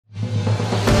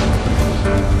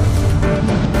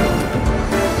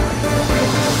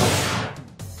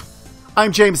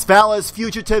I'm James Vallis.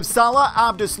 Fugitive Salah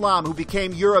Abdeslam, who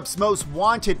became Europe's most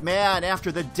wanted man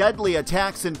after the deadly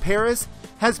attacks in Paris,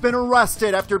 has been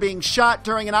arrested after being shot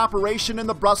during an operation in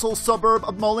the Brussels suburb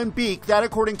of Molenbeek, that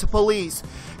according to police.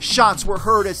 Shots were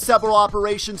heard as several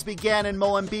operations began in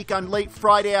Molenbeek on late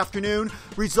Friday afternoon,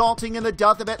 resulting in the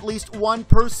death of at least one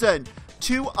person.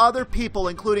 Two other people,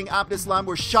 including Abdeslam,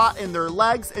 were shot in their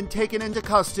legs and taken into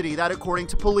custody, that according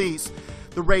to police.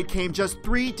 The raid came just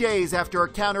 3 days after a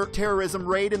counter-terrorism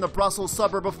raid in the Brussels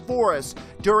suburb of Forest,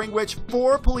 during which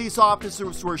 4 police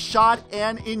officers were shot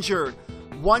and injured.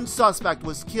 One suspect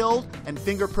was killed, and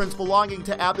fingerprints belonging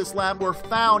to Abdeslam were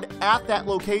found at that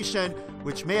location,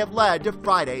 which may have led to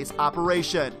Friday's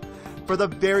operation. For the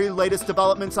very latest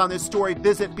developments on this story,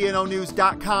 visit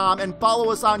bnonews.com and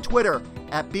follow us on Twitter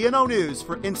 @BNONews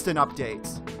for instant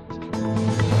updates.